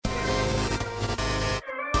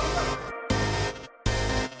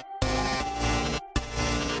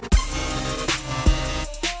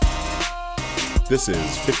This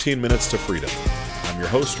is 15 Minutes to Freedom. I'm your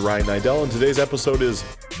host, Ryan Nidell, and today's episode is,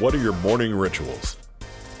 what are your morning rituals?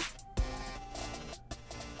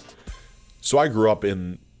 So I grew up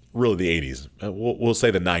in really the 80s. We'll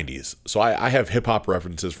say the 90s. So I have hip-hop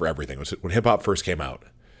references for everything. It was when hip-hop first came out.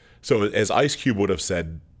 So as Ice Cube would have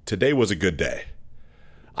said, today was a good day.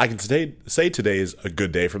 I can say today is a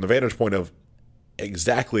good day from the vantage point of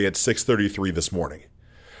exactly at 6:33 this morning.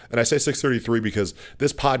 And I say 6:33 because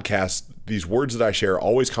this podcast, these words that I share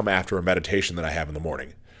always come after a meditation that I have in the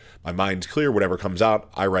morning. My mind's clear, whatever comes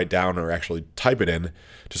out, I write down or actually type it in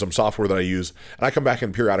to some software that I use, and I come back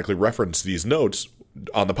and periodically reference these notes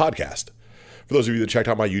on the podcast. For those of you that checked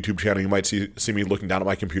out my YouTube channel, you might see me looking down at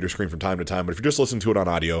my computer screen from time to time, but if you're just listening to it on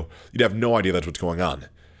audio, you'd have no idea that's what's going on.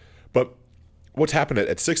 But what's happened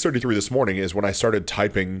at 6:33 this morning is when I started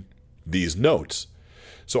typing these notes.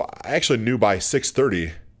 So I actually knew by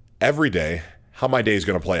 6:30 every day how my day is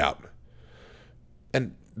going to play out.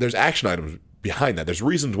 And there's action items behind that. There's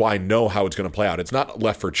reasons why I know how it's going to play out. It's not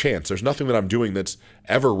left for chance. There's nothing that I'm doing that's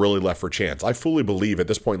ever really left for chance. I fully believe at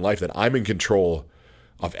this point in life that I'm in control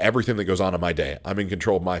of everything that goes on in my day. I'm in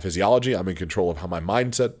control of my physiology. I'm in control of how my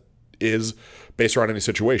mindset is based around any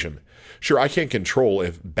situation. Sure, I can't control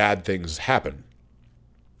if bad things happen.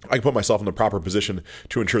 I can put myself in the proper position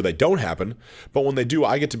to ensure they don't happen, but when they do,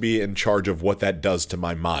 I get to be in charge of what that does to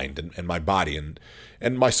my mind and my body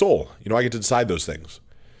and my soul. I get to decide those things.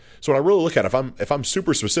 So when I really look at it, if I'm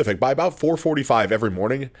super specific, by about 4:45 every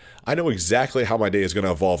morning, I know exactly how my day is going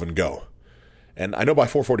to evolve and go. And I know by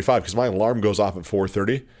 4:45 because my alarm goes off at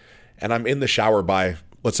 4:30, and I'm in the shower by,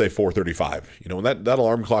 let's say, 4:35. When that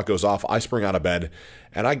alarm clock goes off, I spring out of bed,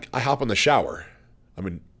 and I hop in the shower.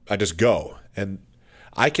 I just go, and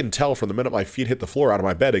I can tell from the minute my feet hit the floor out of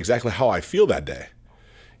my bed exactly how I feel that day.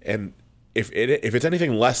 And if it's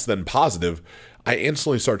anything less than positive, I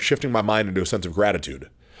instantly start shifting my mind into a sense of gratitude.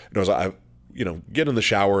 As I get in the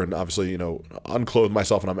shower and obviously, unclothe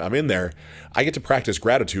myself and I'm in there, I get to practice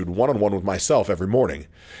gratitude one-on-one with myself every morning.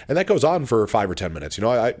 And that goes on for 5 or 10 minutes.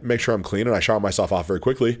 I make sure I'm clean and I shower myself off very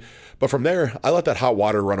quickly. But from there, I let that hot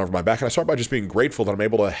water run over my back and I start by just being grateful that I'm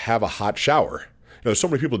able to have a hot shower. So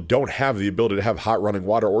many people don't have the ability to have hot running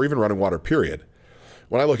water or even running water, period.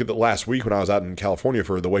 When I look at the last week when I was out in California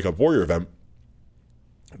for the Wake Up Warrior event,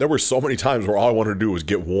 there were so many times where all I wanted to do was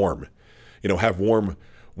get warm, have warm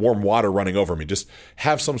water running over me, just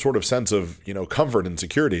have some sort of sense of, comfort and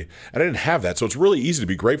security. And I didn't have that. So it's really easy to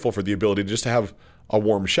be grateful for the ability to just have a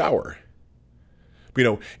warm shower.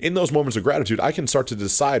 In those moments of gratitude, I can start to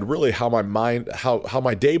decide really how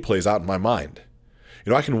my day plays out in my mind.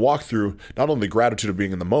 I can walk through not only the gratitude of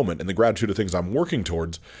being in the moment and the gratitude of things I'm working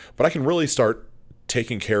towards, but I can really start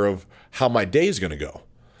taking care of how my day is going to go.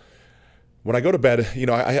 When I go to bed,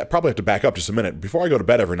 I probably have to back up just a minute. Before I go to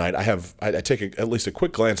bed every night, I take at least a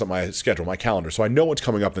quick glance at my schedule, my calendar, so I know what's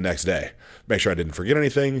coming up the next day. Make sure I didn't forget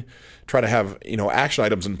anything. Try to have, action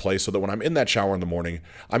items in place so that when I'm in that shower in the morning,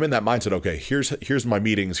 I'm in that mindset, okay, here's my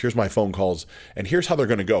meetings, here's my phone calls, and here's how they're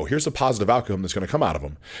going to go. Here's the positive outcome that's going to come out of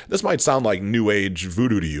them. This might sound like new age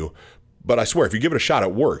voodoo to you, but I swear, if you give it a shot,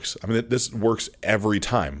 it works. This works every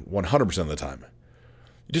time, 100% of the time.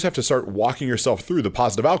 You just have to start walking yourself through the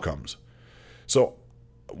positive outcomes. So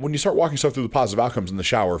when you start walking yourself through the positive outcomes in the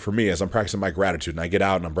shower, for me, as I'm practicing my gratitude and I get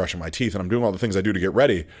out and I'm brushing my teeth and I'm doing all the things I do to get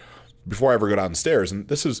ready before I ever go downstairs, and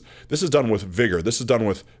this is done with vigor. This is done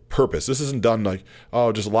with purpose. This isn't done like,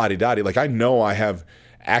 just la-di-da-di. Like I know I have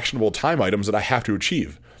actionable time items that I have to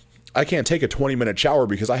achieve. I can't take a 20-minute shower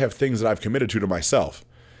because I have things that I've committed to myself.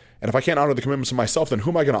 And if I can't honor the commitments to myself, then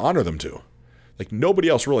who am I going to honor them to? Like nobody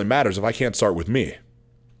else really matters if I can't start with me.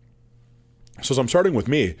 So as I'm starting with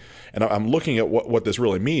me, and I'm looking at what this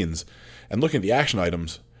really means, and looking at the action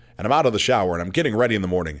items, and I'm out of the shower, and I'm getting ready in the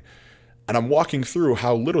morning, and I'm walking through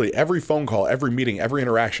how literally every phone call, every meeting, every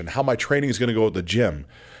interaction, how my training is going to go at the gym,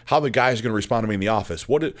 how the guy is going to respond to me in the office,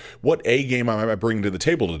 what A game am I bringing to the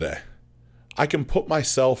table today. I can put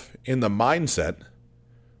myself in the mindset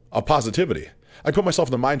of positivity. I put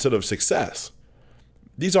myself in the mindset of success.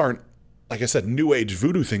 These aren't, like I said, new age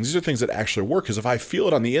voodoo things. These are things that actually work, because if I feel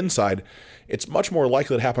it on the inside, it's much more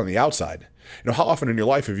likely to happen on the outside. How often in your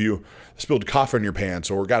life have you spilled coffee in your pants,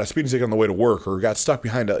 or got a speeding ticket on the way to work, or got stuck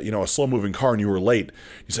behind a slow moving car and you were late?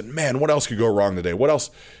 You said, man, what else could go wrong today? What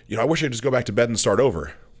else? I wish I could just go back to bed and start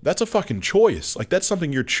over. That's a fucking choice. Like that's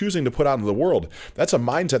something you're choosing to put out into the world. That's a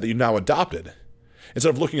mindset that you've now adopted.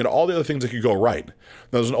 Instead of looking at all the other things that could go right. Now,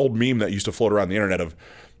 there's an old meme that used to float around the internet of,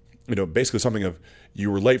 basically something of you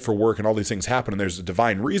were late for work and all these things happen and there's a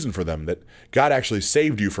divine reason for them, that God actually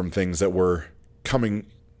saved you from things that were coming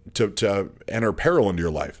to enter peril into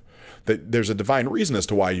your life. that there's a divine reason as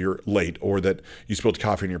to why you're late, or that you spilled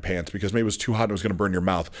coffee in your pants because maybe it was too hot and it was going to burn your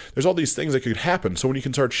mouth. There's all these things that could happen. So when you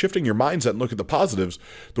can start shifting your mindset and look at the positives,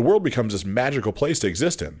 the world becomes this magical place to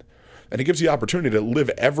exist in. And it gives you the opportunity to live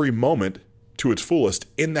every moment to its fullest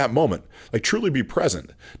in that moment. Like truly be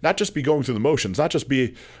present, not just be going through the motions, not just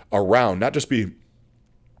be around, not just be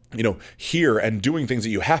here and doing things that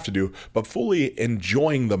you have to do, but fully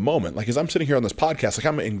enjoying the moment. Like as I'm sitting here on this podcast, like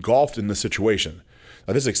I'm engulfed in this situation.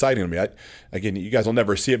 Now, this is exciting to me. Again, you guys will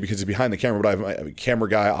never see it because he's behind the camera, but I have a camera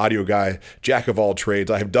guy, audio guy, jack of all trades.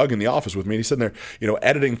 I have Doug in the office with me, and he's sitting there,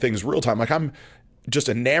 editing things real time. Like I'm just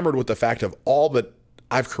enamored with the fact of all that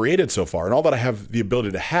I've created so far and all that I have the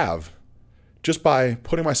ability to have just by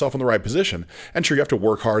putting myself in the right position. And sure, you have to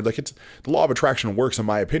work hard. Like the law of attraction works, in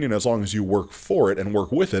my opinion, as long as you work for it and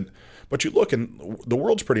work with it. But you look, and the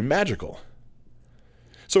world's pretty magical.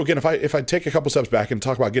 So again, if I take a couple steps back and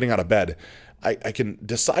talk about getting out of bed, I can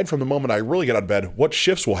decide from the moment I really get out of bed what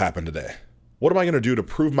shifts will happen today. What am I going to do to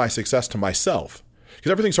prove my success to myself?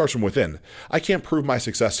 Because everything starts from within. I can't prove my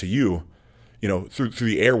success to you, through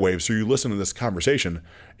the airwaves, so you listen to this conversation,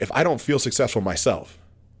 if I don't feel successful myself.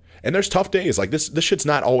 And there's tough days. Like this shit's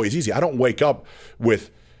not always easy. I don't wake up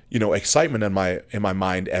with, excitement in my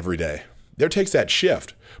mind every day. There takes that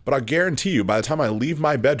shift. But I guarantee you, by the time I leave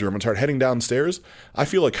my bedroom and start heading downstairs, I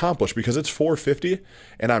feel accomplished because it's 4:50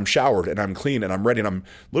 and I'm showered and I'm clean and I'm ready and I'm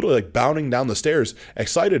literally like bounding down the stairs,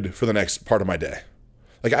 excited for the next part of my day.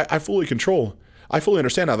 Like I fully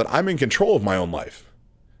understand now that I'm in control of my own life.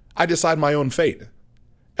 I decide my own fate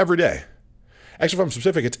every day. Actually, if I'm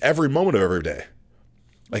specific, it's every moment of every day.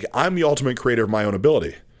 Like I'm the ultimate creator of my own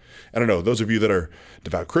ability. I don't know, those of you that are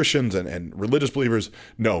devout Christians and religious believers,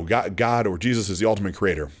 no, God or Jesus is the ultimate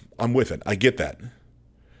creator. I'm with it. I get that.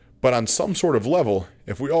 But on some sort of level,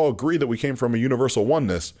 if we all agree that we came from a universal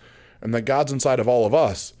oneness and that God's inside of all of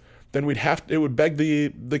us, then it would beg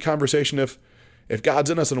the conversation if God's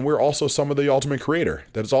in us and we're also some of the ultimate creator,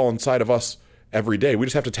 that it's all inside of us every day. We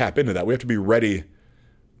just have to tap into that. We have to be ready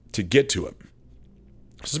to get to it.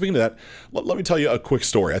 So speaking of that, let me tell you a quick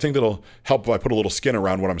story. I think that'll help if I put a little skin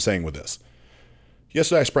around what I'm saying with this.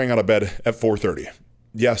 Yesterday, I sprang out of bed at 4:30.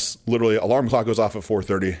 Yes, literally, alarm clock goes off at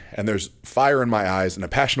 4:30, and there's fire in my eyes and a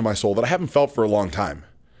passion in my soul that I haven't felt for a long time.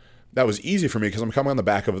 That was easy for me because I'm coming on the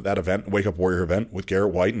back of that event, Wake Up Warrior event with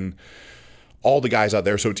Garrett White and all the guys out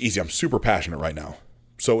there, so it's easy. I'm super passionate right now.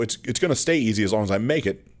 So it's going to stay easy as long as I make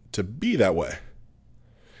it to be that way.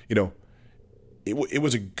 It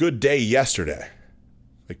was a good day yesterday.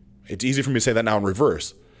 It's easy for me to say that now in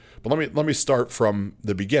reverse, but let me start from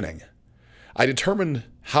the beginning. I determined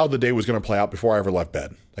how the day was going to play out before I ever left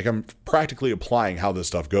bed. Like I'm practically applying how this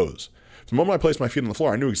stuff goes. The moment I placed my feet on the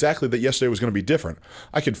floor, I knew exactly that yesterday was going to be different.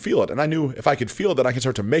 I could feel it, and I knew if I could feel it, then I can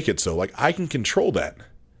start to make it so. Like I can control that,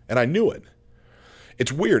 and I knew it.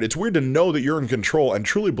 It's weird. It's weird to know that you're in control and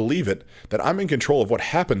truly believe it, that I'm in control of what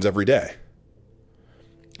happens every day.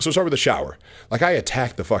 So start with the shower. Like I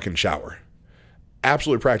attacked the fucking shower.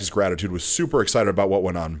 Absolutely practiced gratitude, was super excited about what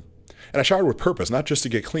went on. And I showered with purpose, not just to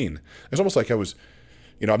get clean. It's almost like I was,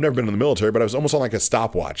 I've never been in the military, but I was almost on like a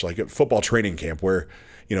stopwatch, like at football training camp where,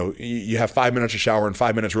 you have 5 minutes to shower and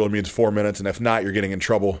 5 minutes really means 4 minutes. And if not, you're getting in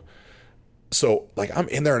trouble. So like I'm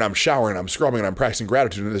in there and I'm showering, I'm scrubbing and I'm practicing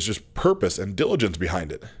gratitude, and there's just purpose and diligence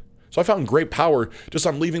behind it. So I found great power just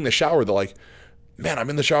on leaving the shower that like, man,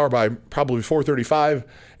 I'm in the shower by probably 4:35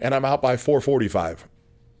 and I'm out by 4:45.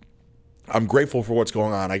 I'm grateful for what's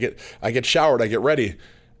going on. I get showered, I get ready,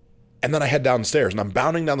 and then I head downstairs, and I'm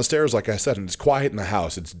bounding down the stairs, like I said, and it's quiet in the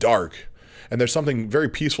house. It's dark, and there's something very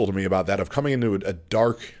peaceful to me about that, of coming into a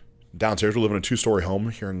dark downstairs. We live in a 2-story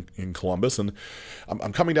home here in Columbus, and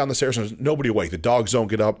I'm coming down the stairs, and there's nobody awake. The dogs don't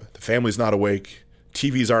get up. The family's not awake.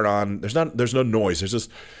 TVs aren't on. There's no noise. There's this,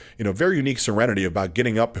 very unique serenity about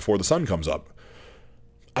getting up before the sun comes up.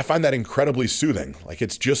 I find that incredibly soothing. Like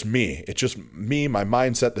it's just me. It's just me, my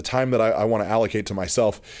mindset, the time that I want to allocate to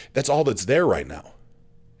myself. That's all that's there right now.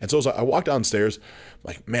 And so as I walk downstairs,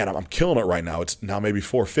 like, man, I'm killing it right now. It's now maybe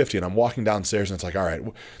 4:50 and I'm walking downstairs and it's like, all right,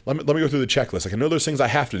 let me go through the checklist. Like I know there's things I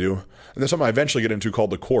have to do. And there's something I eventually get into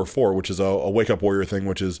called the Core 4, which is a Wake Up Warrior thing,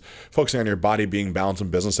 which is focusing on your body being balanced in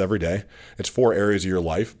business every day. It's 4 areas of your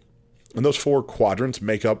life. And those 4 quadrants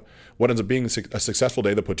make up what ends up being a successful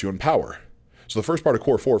day that puts you in power. So the first part of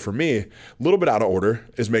Core 4 for me, a little bit out of order,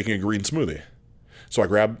 is making a green smoothie. So I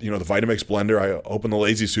grab, the Vitamix blender, I open the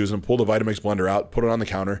Lazy Susan, pull the Vitamix blender out, put it on the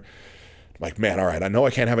counter. I'm like, man, all right, I know I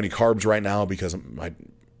can't have any carbs right now because my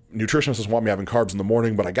nutritionist doesn't want me having carbs in the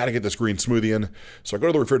morning, but I got to get this green smoothie in. So I go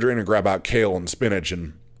to the refrigerator and grab out kale and spinach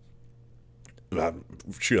and, I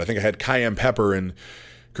think I had cayenne pepper and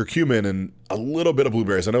curcumin and a little bit of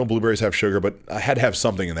blueberries. I know blueberries have sugar, but I had to have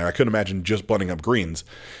something in there. I couldn't imagine just blending up greens.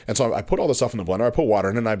 And so I put all this stuff in the blender. I put water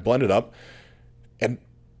in it and I blend it up and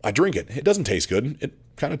I drink it. It doesn't taste good. It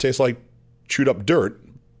kind of tastes like chewed up dirt,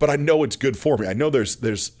 but I know it's good for me. I know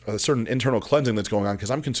there's a certain internal cleansing that's going on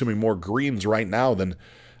because I'm consuming more greens right now than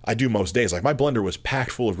I do most days. Like my blender was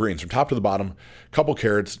packed full of greens from top to the bottom, a couple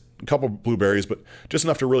carrots, a couple blueberries, but just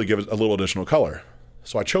enough to really give it a little additional color.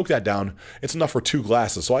 So I choke that down. It's enough for 2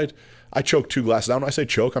 glasses. So I choke 2 glasses down. When I say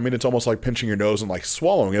choke, I mean it's almost like pinching your nose and like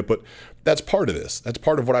swallowing it, but that's part of this. That's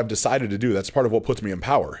part of what I've decided to do. That's part of what puts me in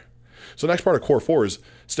power. So the next part of Core 4 is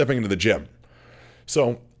stepping into the gym.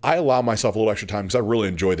 So I allow myself a little extra time because I really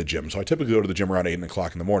enjoy the gym. So I typically go to the gym around 8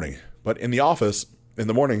 o'clock in the morning. But in the office, in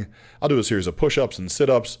the morning, I'll do a series of push-ups and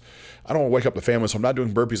sit-ups. I don't want to wake up the family, so I'm not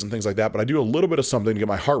doing burpees and things like that, but I do a little bit of something to get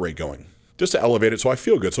my heart rate going, just to elevate it so I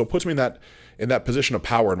feel good. So it puts me in that position of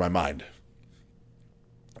power in my mind.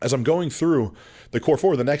 As I'm going through the Core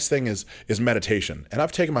 4, the next thing is meditation. And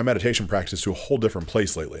I've taken my meditation practice to a whole different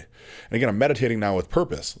place lately. And again, I'm meditating now with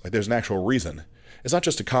purpose. Like there's an actual reason. It's not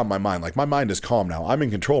just to calm my mind. Like my mind is calm now. I'm in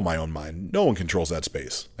control of my own mind. No one controls that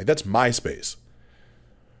space. Like that's my space.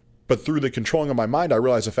 But through the controlling of my mind, I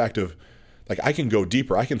realize the fact of like I can go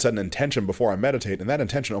deeper. I can set an intention before I meditate. And that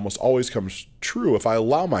intention almost always comes true if I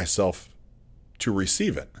allow myself to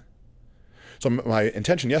receive it. So my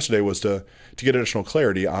intention yesterday was to get additional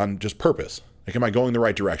clarity on just purpose. Like, am I going the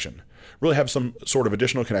right direction? Really have some sort of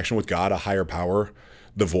additional connection with God, a higher power,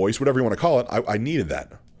 the voice, whatever you want to call it. I needed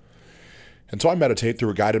that. And so I meditate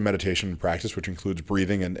through a guided meditation practice, which includes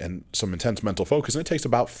breathing and some intense mental focus. And it takes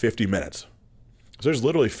about 50 minutes. So there's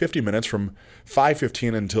literally 50 minutes from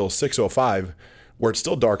 5:15 until 6:05 where it's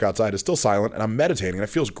still dark outside, it's still silent, and I'm meditating, and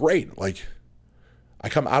it feels great. Like, I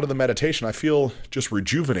come out of the meditation, I feel just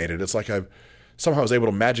rejuvenated. It's like I somehow was able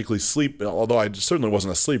to magically sleep, although I certainly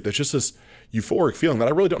wasn't asleep. There's just this euphoric feeling that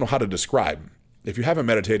I really don't know how to describe. If you haven't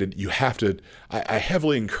meditated, you have to, I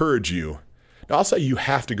heavily encourage you. Now, I'll say you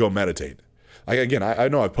have to go meditate. Again, I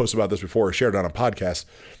know I've posted about this before or shared it on a podcast.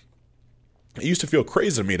 It used to feel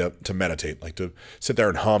crazy to me to meditate, like to sit there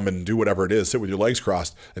and hum and do whatever it is, sit with your legs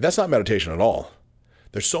crossed. Like, that's not meditation at all.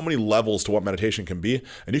 There's so many levels to what meditation can be,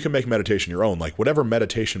 and you can make meditation your own. Like whatever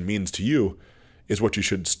meditation means to you is what you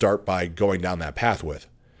should start by going down that path with.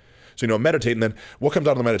 So, meditate, and then what comes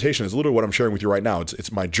out of the meditation is literally what I'm sharing with you right now.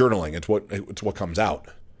 It's my journaling. It's what comes out.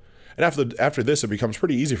 And after this, it becomes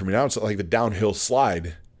pretty easy for me. Now it's like the downhill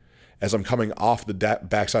slide as I'm coming off the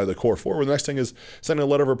backside of the Core 4. Where the next thing is sending a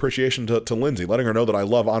letter of appreciation to Lindsay, letting her know that I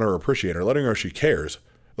love, honor, appreciate her, letting her know she cares,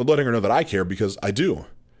 but letting her know that I care because I do.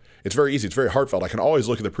 It's very easy. It's very heartfelt. I can always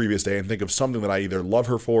look at the previous day and think of something that I either love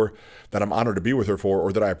her for, that I'm honored to be with her for,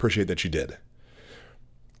 or that I appreciate that she did.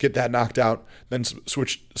 Get that knocked out, then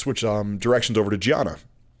switch directions over to Gianna.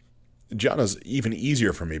 Gianna's even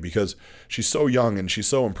easier for me because she's so young and she's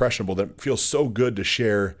so impressionable that it feels so good to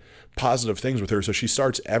share positive things with her. So she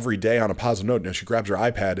starts every day on a positive note. She grabs her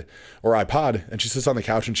iPad or iPod and she sits on the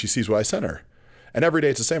couch and she sees what I sent her. And every day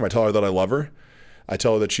it's the same. I tell her that I love her. I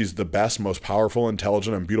tell her that she's the best, most powerful,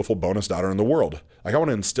 intelligent, and beautiful bonus daughter in the world. Like I want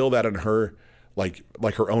to instill that in her, like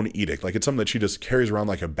her own edict. Like it's something that she just carries around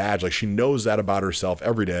like a badge. Like she knows that about herself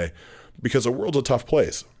every day because the world's a tough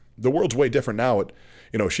place. The world's way different now.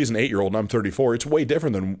 She's an 8-year-old and I'm 34. It's way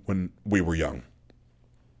different than when we were young.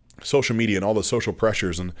 Social media and all the social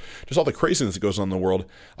pressures and just all the craziness that goes on in the world.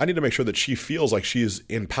 I need to make sure that she feels like she's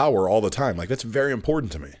in power all the time. Like that's very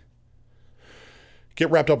important to me. Get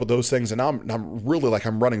wrapped up with those things, and now I'm really like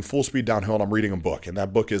I'm running full speed downhill, and I'm reading a book, and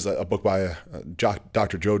that book is a book by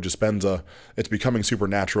Dr. Joe Dispenza. It's Becoming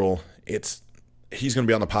Supernatural. He's going to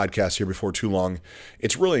be on the podcast here before too long.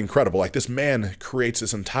 It's really incredible. Like this man creates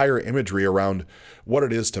this entire imagery around what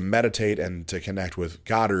it is to meditate and to connect with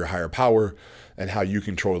God or your higher power, and how you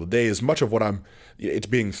control the day. As much of what it's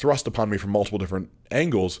being thrust upon me from multiple different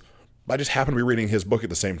angles. I just happen to be reading his book at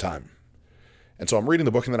the same time. And so I'm reading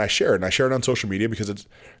the book and then I share it. And I share it on social media because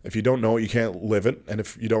if you don't know it, you can't live it. And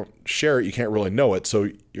if you don't share it, you can't really know it.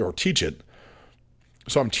 Or teach it.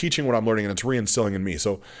 So I'm teaching what I'm learning and it's reinstilling in me.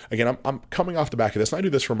 So again, I'm coming off the back of this. And I do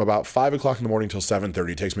this from about 5 o'clock in the morning till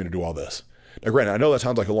 7:30. It takes me to do all this. Now granted, I know that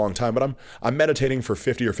sounds like a long time, but I'm meditating for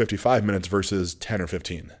 50 or 55 minutes versus 10 or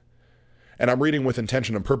 15. And I'm reading with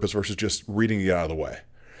intention and purpose versus just reading to get out of the way.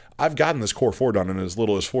 I've gotten this Core 4 done in as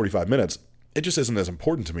little as 45 minutes. It just isn't as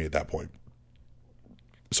important to me at that point.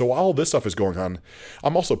 So while all this stuff is going on,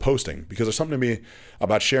 I'm also posting because there's something to me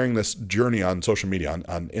about sharing this journey on social media,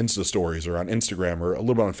 on Insta stories or on Instagram or a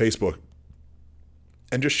little bit on Facebook,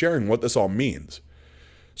 and just sharing what this all means.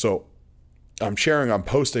 So I'm sharing, I'm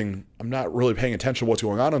posting, I'm not really paying attention to what's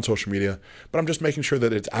going on social media, but I'm just making sure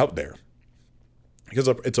that it's out there. Because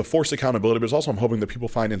it's a forced accountability, but it's also I'm hoping that people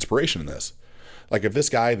find inspiration in this. Like if this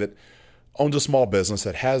guy that owns a small business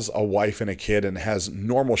that has a wife and a kid and has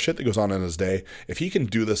normal shit that goes on in his day, if he can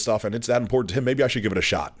do this stuff and it's that important to him, maybe I should give it a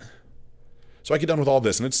shot. So I get done with all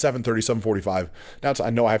this and it's 7:30, 7:45. Now I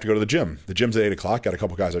know I have to go to the gym. The gym's at 8 o'clock, got a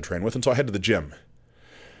couple guys I train with, and so I head to the gym.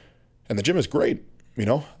 And the gym is great. You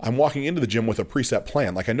know, I'm walking into the gym with a preset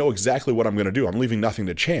plan. Like I know exactly what I'm going to do. I'm leaving nothing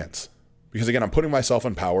to chance. Because again, I'm putting myself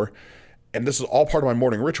in power. And this is all part of my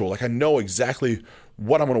morning ritual. Like I know exactly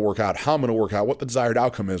what I'm going to work out, how I'm going to work out, what the desired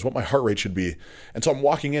outcome is, what my heart rate should be. And so I'm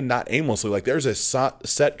walking in not aimlessly. Like there's a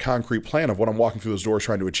set concrete plan of what I'm walking through those doors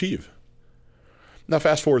trying to achieve. Now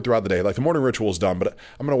fast forward throughout the day. Like the morning ritual is done, but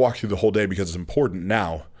I'm going to walk through the whole day because it's important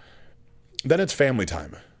now. Then it's family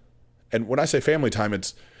time. And when I say family time,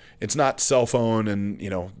 it's not cell phone and,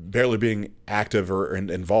 barely being active or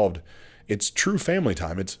involved. It's true family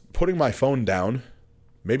time. It's putting my phone down,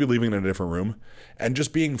 maybe leaving it in a different room, and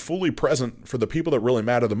just being fully present for the people that really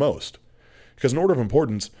matter the most. Because in order of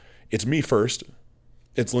importance, it's me first,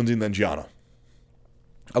 it's Lindsay, and then Gianna.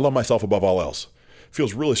 I love myself above all else. It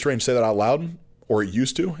feels really strange to say that out loud, or it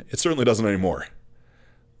used to. It certainly doesn't anymore.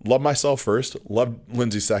 Love myself first, love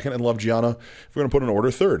Lindsay second, and love Gianna, if we're going to put in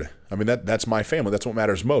order, third. I mean, that's my family. That's what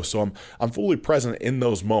matters most. So I'm fully present in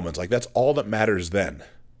those moments. Like that's all that matters then.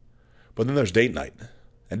 But then there's date night.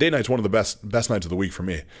 And date night's one of the best nights of the week for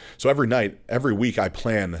me. So every week I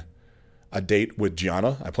plan a date with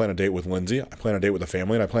Gianna. I plan a date with Lindsay. I plan a date with the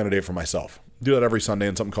family, and I plan a date for myself. I do that every Sunday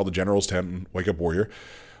in something called the General's Tent and Wake Up Warrior.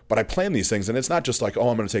 But I plan these things, and it's not just like,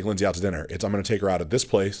 I'm going to take Lindsay out to dinner. It's I'm going to take her out at this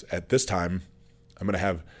place at this time. I'm going to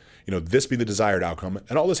have, this be the desired outcome.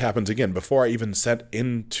 And all this happens, again, before I even set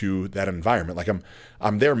into that environment. Like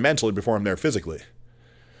I'm there mentally before I'm there physically.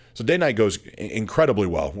 So date night goes incredibly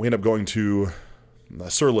well. We end up going to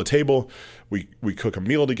Sur La Table. We cook a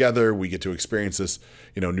meal together. We get to experience this,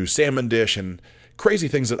 new salmon dish and crazy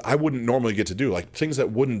things that I wouldn't normally get to do, like things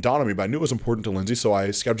that wouldn't dawn on me, but I knew it was important to Lindsay, so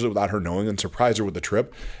I scheduled it without her knowing and surprised her with the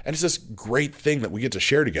trip. And it's this great thing that we get to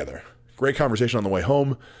share together. Great conversation on the way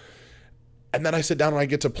home. And then I sit down and I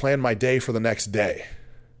get to plan my day for the next day.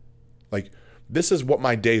 Like, this is what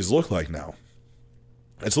my days look like now.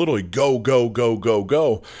 It's literally go, go, go, go,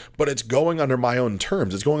 go, but it's going under my own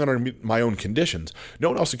terms. It's going under my own conditions. No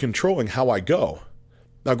one else is controlling how I go.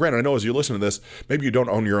 Now, granted, I know as you listen to this, maybe you don't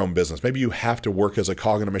own your own business. Maybe you have to work as a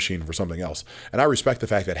cog in a machine for something else. And I respect the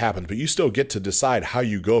fact that happens, but you still get to decide how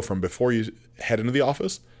you go from before you head into the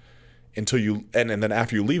office until you, and then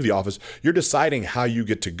after you leave the office, you're deciding how you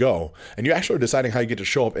get to go. And you actually are deciding how you get to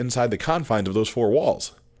show up inside the confines of those four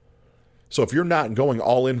walls. So if you're not going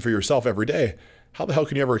all in for yourself every day, how the hell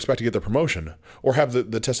can you ever expect to get the promotion or have the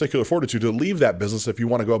testicular fortitude to leave that business if you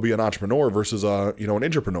want to go be an entrepreneur versus an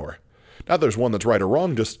intrapreneur? Not that there's one that's right or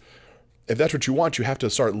wrong, just if that's what you want, you have to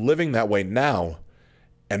start living that way now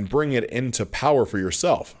and bring it into power for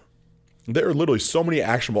yourself. There are literally so many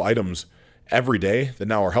actionable items every day that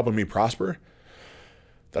now are helping me prosper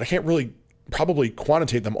that I can't really probably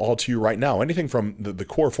quantitate them all to you right now. Anything from the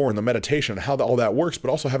core four and the meditation, how all that works,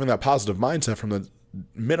 but also having that positive mindset from the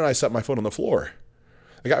minute I set my foot on the floor.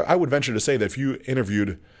 Like I would venture to say that if you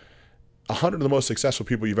interviewed 100 of the most successful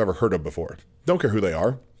people you've ever heard of before, don't care who they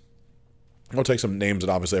are, I'll take some names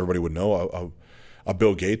that obviously everybody would know, a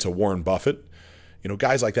Bill Gates, a Warren Buffett,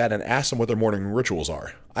 guys like that, and ask them what their morning rituals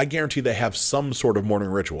are. I guarantee they have some sort of morning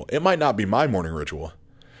ritual. It might not be my morning ritual,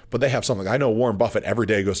 but they have something. I know Warren Buffett every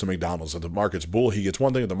day goes to McDonald's. If the market's bull, he gets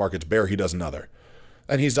one thing. If the market's bear, he does another.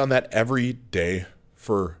 And he's done that every day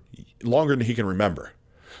for longer than he can remember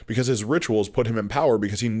because his rituals put him in power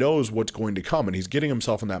because he knows what's going to come and he's getting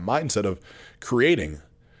himself in that mindset of creating,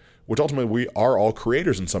 which ultimately we are all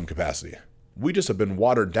creators in some capacity. We just have been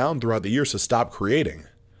watered down throughout the years to stop creating.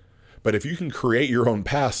 But if you can create your own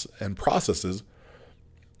paths and processes,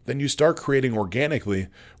 then you start creating organically,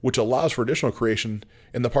 which allows for additional creation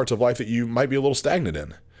in the parts of life that you might be a little stagnant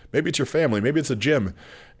in. Maybe it's your family, maybe it's a gym.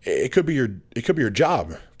 It could be your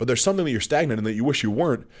job, but there's something that you're stagnant in that you wish you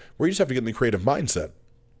weren't, where you just have to get in the creative mindset.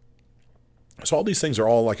 So all these things are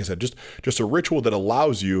all, like I said, just a ritual that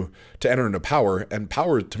allows you to enter into power. And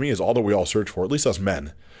power to me is all that we all search for, at least us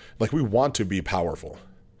men. Like we want to be powerful.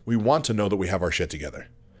 We want to know that we have our shit together.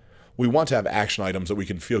 We want to have action items that we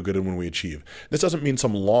can feel good in when we achieve. This doesn't mean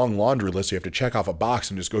some long laundry list you have to check off a box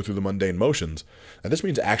and just go through the mundane motions. And this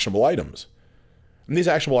means actionable items. And these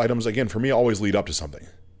actionable items, again, for me, always lead up to something.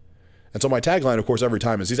 And so my tagline, of course, every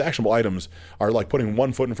time is these actionable items are like putting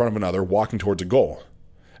one foot in front of another, walking towards a goal.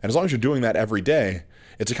 And as long as you're doing that every day,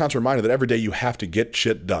 it's a constant reminder that every day you have to get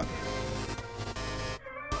shit done.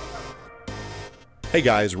 Hey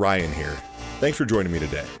guys, Ryan here. Thanks for joining me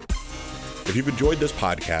today. If you've enjoyed this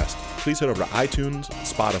podcast, please head over to iTunes,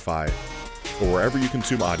 Spotify, or wherever you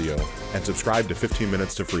consume audio and subscribe to 15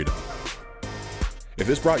 Minutes to Freedom. If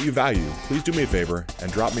this brought you value, please do me a favor and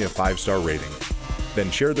drop me a 5-star rating. Then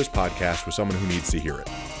share this podcast with someone who needs to hear it.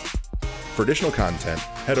 For additional content,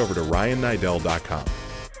 head over to RyanNiddel.com.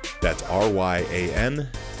 That's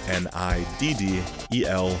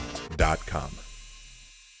RyanNiddel.com.